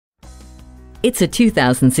It's a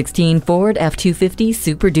 2016 Ford F-250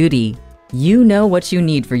 Super Duty. You know what you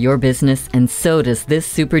need for your business, and so does this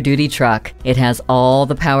Super Duty truck. It has all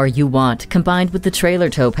the power you want, combined with the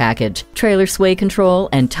trailer tow package, trailer sway control,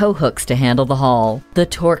 and tow hooks to handle the haul. The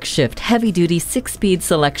Torque Shift heavy-duty 6-speed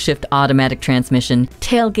select shift automatic transmission,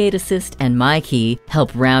 tailgate assist, and My Key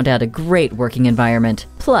help round out a great working environment.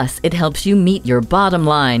 Plus, it helps you meet your bottom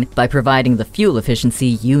line by providing the fuel efficiency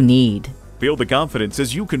you need. Feel the confidence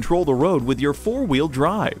as you control the road with your 4-wheel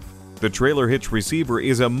drive. The trailer hitch receiver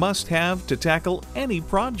is a must-have to tackle any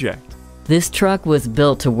project. This truck was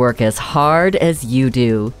built to work as hard as you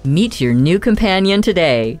do. Meet your new companion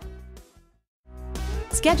today.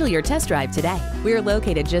 Schedule your test drive today. We are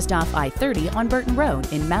located just off I-30 on Burton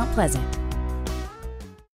Road in Mount Pleasant.